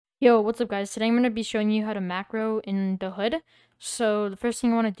Yo, what's up guys? Today I'm going to be showing you how to macro in the hood. So the first thing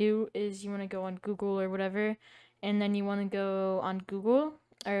you want to do is you want to go on Google or whatever, and then you want to go on Google,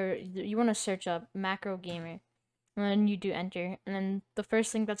 or you want to search up MacroGamer, and then you do enter, and then the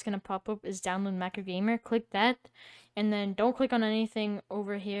first thing that's going to pop up is download MacroGamer. Click that, and then don't click on anything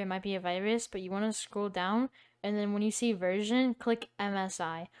over here. It might be a virus, but you want to scroll down, and then when you see version, click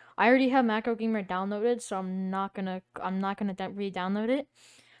MSI. I already have MacroGamer downloaded, so I'm not gonna re-download it.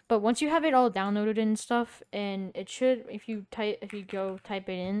 But once you have it all downloaded and stuff, and it should, if you go type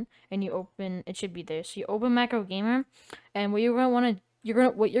it in and you open, it should be there. So you open MacroGamer, and what you're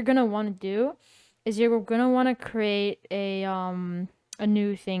gonna want to do is you're gonna want to create a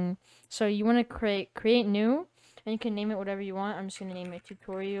new thing. So you want to create new, and you can name it whatever you want. I'm just gonna name it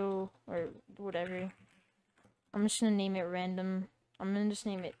tutorial or whatever. I'm just gonna name it random. I'm gonna just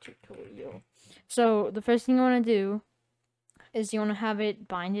name it tutorial. So the first thing you want to do is you want to have it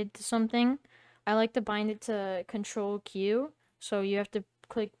binded to something. I like to bind it to Control Q. So you have to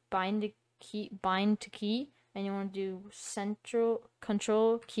click bind to key, and you want to do central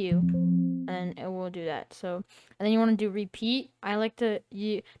Control Q, and it will do that. So, and then you want to do repeat. I like to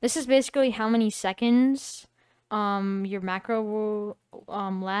this is basically how many seconds your macro will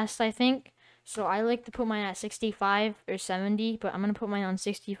last, I think. So I like to put mine at 65 or 70, but I'm gonna put mine on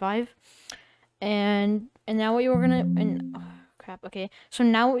 65. And now what you're gonna crap. Okay, so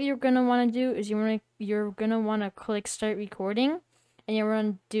now what you're gonna want to do is you're gonna want to click start recording, and you're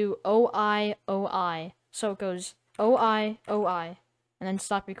gonna do OI. So it goes OI, and then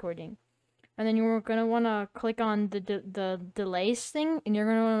stop recording. And then you're gonna want to click on the delays thing, and you're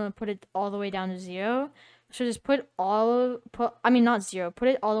gonna want to put it all the way down to 0. So just put it all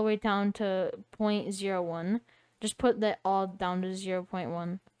the way down to 0.01. Just put that all down to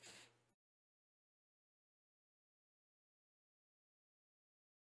 0.1.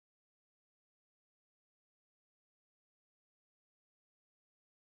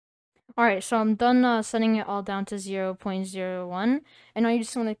 Alright, so I'm done setting it all down to 0.01, and now you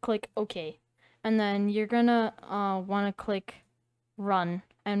just want to click OK. And then you're gonna want to click run.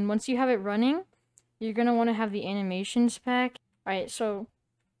 And once you have it running, you're gonna want to have the animations pack. Alright, so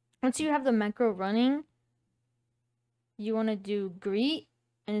once you have the macro running, you want to do greet,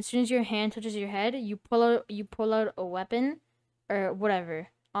 and as soon as your hand touches your head, you pull out a weapon or whatever.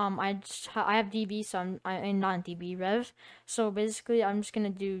 I have DB, so I'm not DB rev. So basically, I'm gonna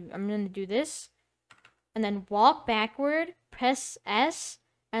do this, and then walk backward, press S,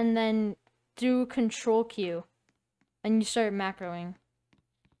 and then do Control Q, and you start macroing.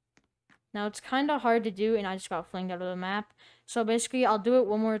 Now it's kind of hard to do, and I just got flinged out of the map. So basically, I'll do it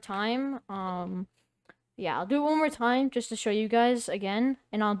one more time. Yeah, I'll do it one more time just to show you guys again,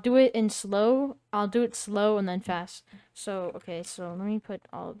 and I'll do it in slow. I'll do it slow and then fast. So, okay, so let me put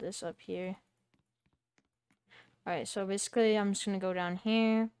all of this up here. Alright, so basically I'm just gonna go down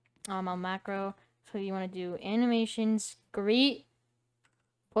here. I'll macro. So you want to do animations, greet,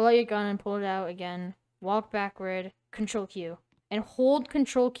 pull out your gun and pull it out again, walk backward, Control Q, and hold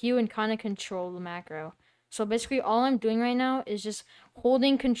Control Q and kind of control the macro. So basically all I'm doing right now is just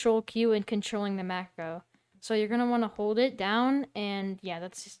holding Control Q and controlling the macro. So you're gonna want to hold it down, and yeah,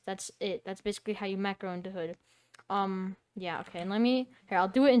 that's it. That's basically how you macro into hood. Yeah, okay. And I'll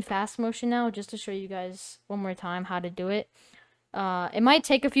do it in fast motion now, just to show you guys one more time how to do it. It might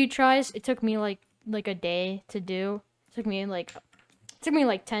take a few tries. It took me like a day to do. It took me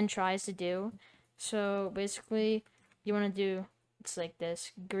like 10 tries to do. So basically, you want to do it's like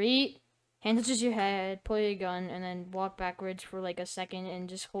this: greet, hand touches your head, pull your gun, and then walk backwards for like a second, and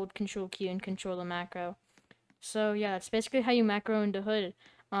just hold Control Q and control the macro. So yeah, that's basically how you macro into hood.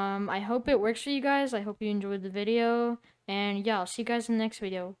 I hope it works for you guys. I hope you enjoyed the video, and yeah, I'll see you guys in the next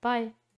video. Bye.